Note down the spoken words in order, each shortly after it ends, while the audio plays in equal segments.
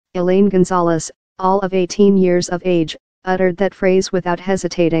Eyleen Gonzalez, all of 18 years of age, uttered that phrase without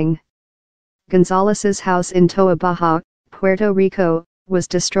hesitating. Gonzalez's house in Toa Baja, Puerto Rico, was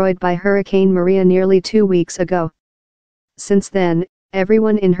destroyed by Hurricane Maria nearly 2 weeks ago. Since then,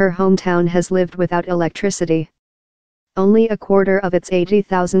 everyone in her hometown has lived without electricity. Only a quarter of its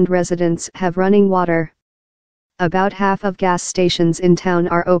 80,000 residents have running water. About half of gas stations in town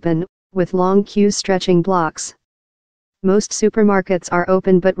are open, with long queues stretching blocks. Most supermarkets are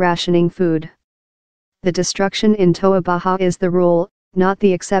open but rationing food. The destruction in Toa Baja is the rule, not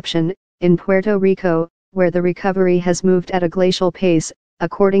the exception, in Puerto Rico, where the recovery has moved at a glacial pace,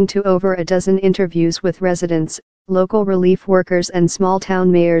 according to over a dozen interviews with residents, local relief workers and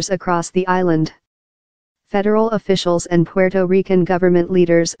small-town mayors across the island. Federal officials and Puerto Rican government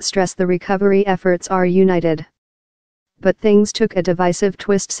leaders stress the recovery efforts are united. But things took a divisive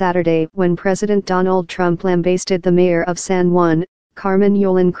twist Saturday when President Donald Trump lambasted the mayor of San Juan, Carmen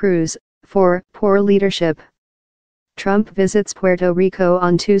Yulín Cruz, for poor leadership. Trump visits Puerto Rico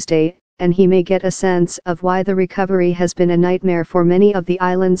on Tuesday, and he may get a sense of why the recovery has been a nightmare for many of the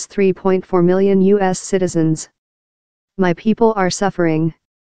island's 3.4 million U.S. citizens. "My people are suffering.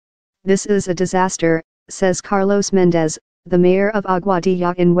 This is a disaster," says Carlos Mendez, the mayor of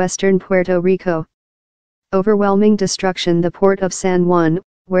Aguadilla in western Puerto Rico. Overwhelming destruction. The port of San Juan,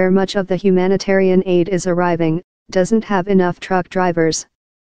 where much of the humanitarian aid is arriving, doesn't have enough truck drivers.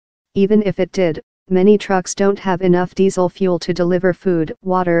 Even if it did, many trucks don't have enough diesel fuel to deliver food,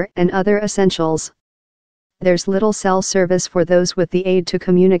 water, and other essentials. There's little cell service for those with the aid to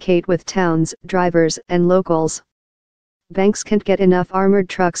communicate with towns, drivers, and locals. Banks can't get enough armored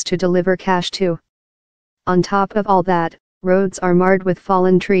trucks to deliver cash to. On top of all that, roads are marred with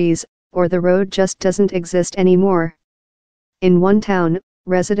fallen trees, or the road just doesn't exist anymore. In one town,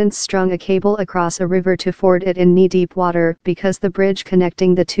 residents strung a cable across a river to ford it in knee-deep water because the bridge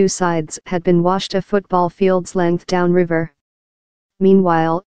connecting the two sides had been washed a football field's length downriver.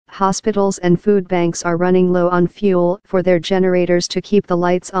 Meanwhile, hospitals and food banks are running low on fuel for their generators to keep the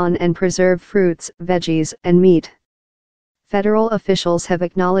lights on and preserve fruits, veggies, and meat. Federal officials have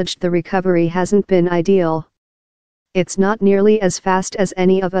acknowledged the recovery hasn't been ideal. "It's not nearly as fast as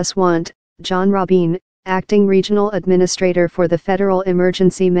any of us want," John Robine, acting regional administrator for the Federal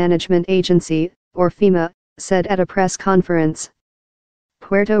Emergency Management Agency, or FEMA, said at a press conference.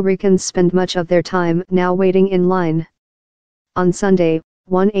 Puerto Ricans spend much of their time now waiting in line. On Sunday,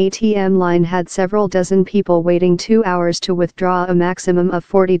 one ATM line had several dozen people waiting 2 hours to withdraw a maximum of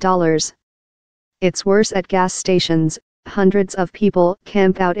 $40. It's worse at gas stations. Hundreds of people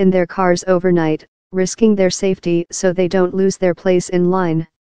camp out in their cars overnight, risking their safety so they don't lose their place in line.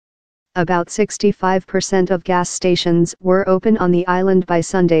 About 65% of gas stations were open on the island by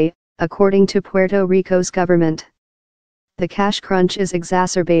Sunday, according to Puerto Rico's government. The cash crunch is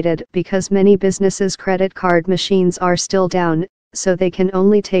exacerbated because many businesses' credit card machines are still down, so they can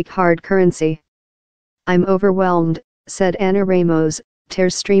only take hard currency. "I'm overwhelmed," said Ana Ramos,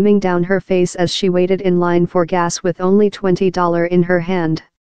 tears streaming down her face as she waited in line for gas with only $20 in her hand.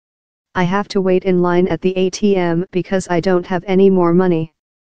 "I have to wait in line at the ATM because I don't have any more money."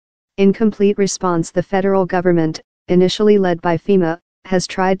 In complete response, the federal government, initially led by FEMA, has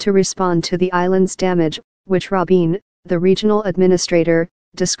tried to respond to the island's damage, which Robine, the regional administrator,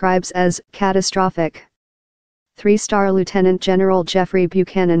 describes as catastrophic. Three-star Lieutenant General Jeffrey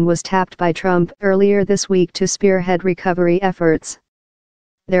Buchanan was tapped by Trump earlier this week to spearhead recovery efforts.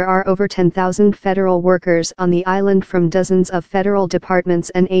 There are over 10,000 federal workers on the island from dozens of federal departments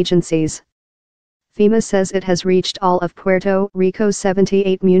and agencies. FEMA says it has reached all of Puerto Rico's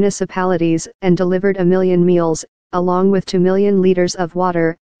 78 municipalities and delivered 1 million meals, along with 2 million liters of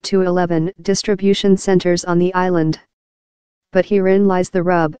water, to 11 distribution centers on the island. But herein lies the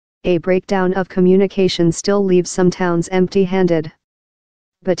rub: a breakdown of communication still leaves some towns empty-handed.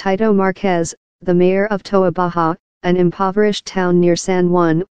 Betito Marquez, the mayor of Toa Baja, an impoverished town near San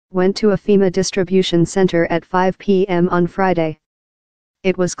Juan, went to a FEMA distribution center at 5 p.m. on Friday.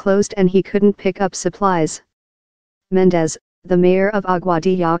 It was closed and he couldn't pick up supplies. Mendez, the mayor of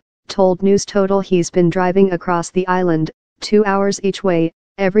Aguadilla, told News Total he's been driving across the island, 2 hours each way,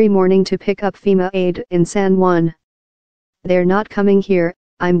 every morning to pick up FEMA aid in San Juan. "They're not coming here,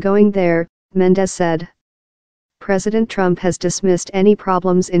 I'm going there," Mendez said. President Trump has dismissed any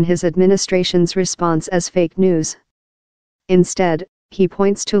problems in his administration's response as fake news. Instead, he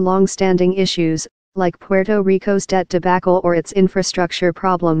points to long-standing issues, like Puerto Rico's debt debacle or its infrastructure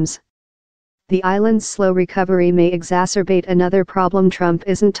problems. The island's slow recovery may exacerbate another problem Trump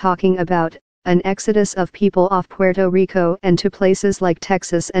isn't talking about: an exodus of people off Puerto Rico and to places like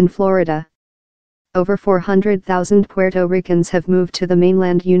Texas and Florida. Over 400,000 Puerto Ricans have moved to the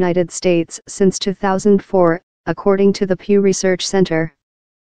mainland United States since 2004, according to the Pew Research Center.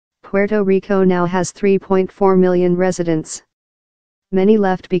 Puerto Rico now has 3.4 million residents. Many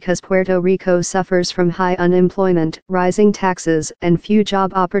left because Puerto Rico suffers from high unemployment, rising taxes, and few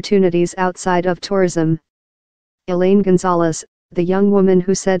job opportunities outside of tourism. Eyleen Gonzalez, the young woman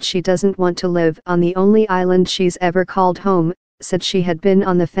who said she doesn't want to live on the only island she's ever called home, said she had been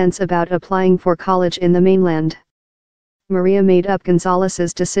on the fence about applying for college in the mainland. Maria made up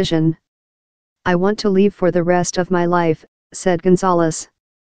Gonzalez's decision. "I want to leave for the rest of my life," said Gonzalez.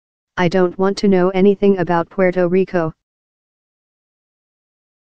 "I don't want to know anything about Puerto Rico."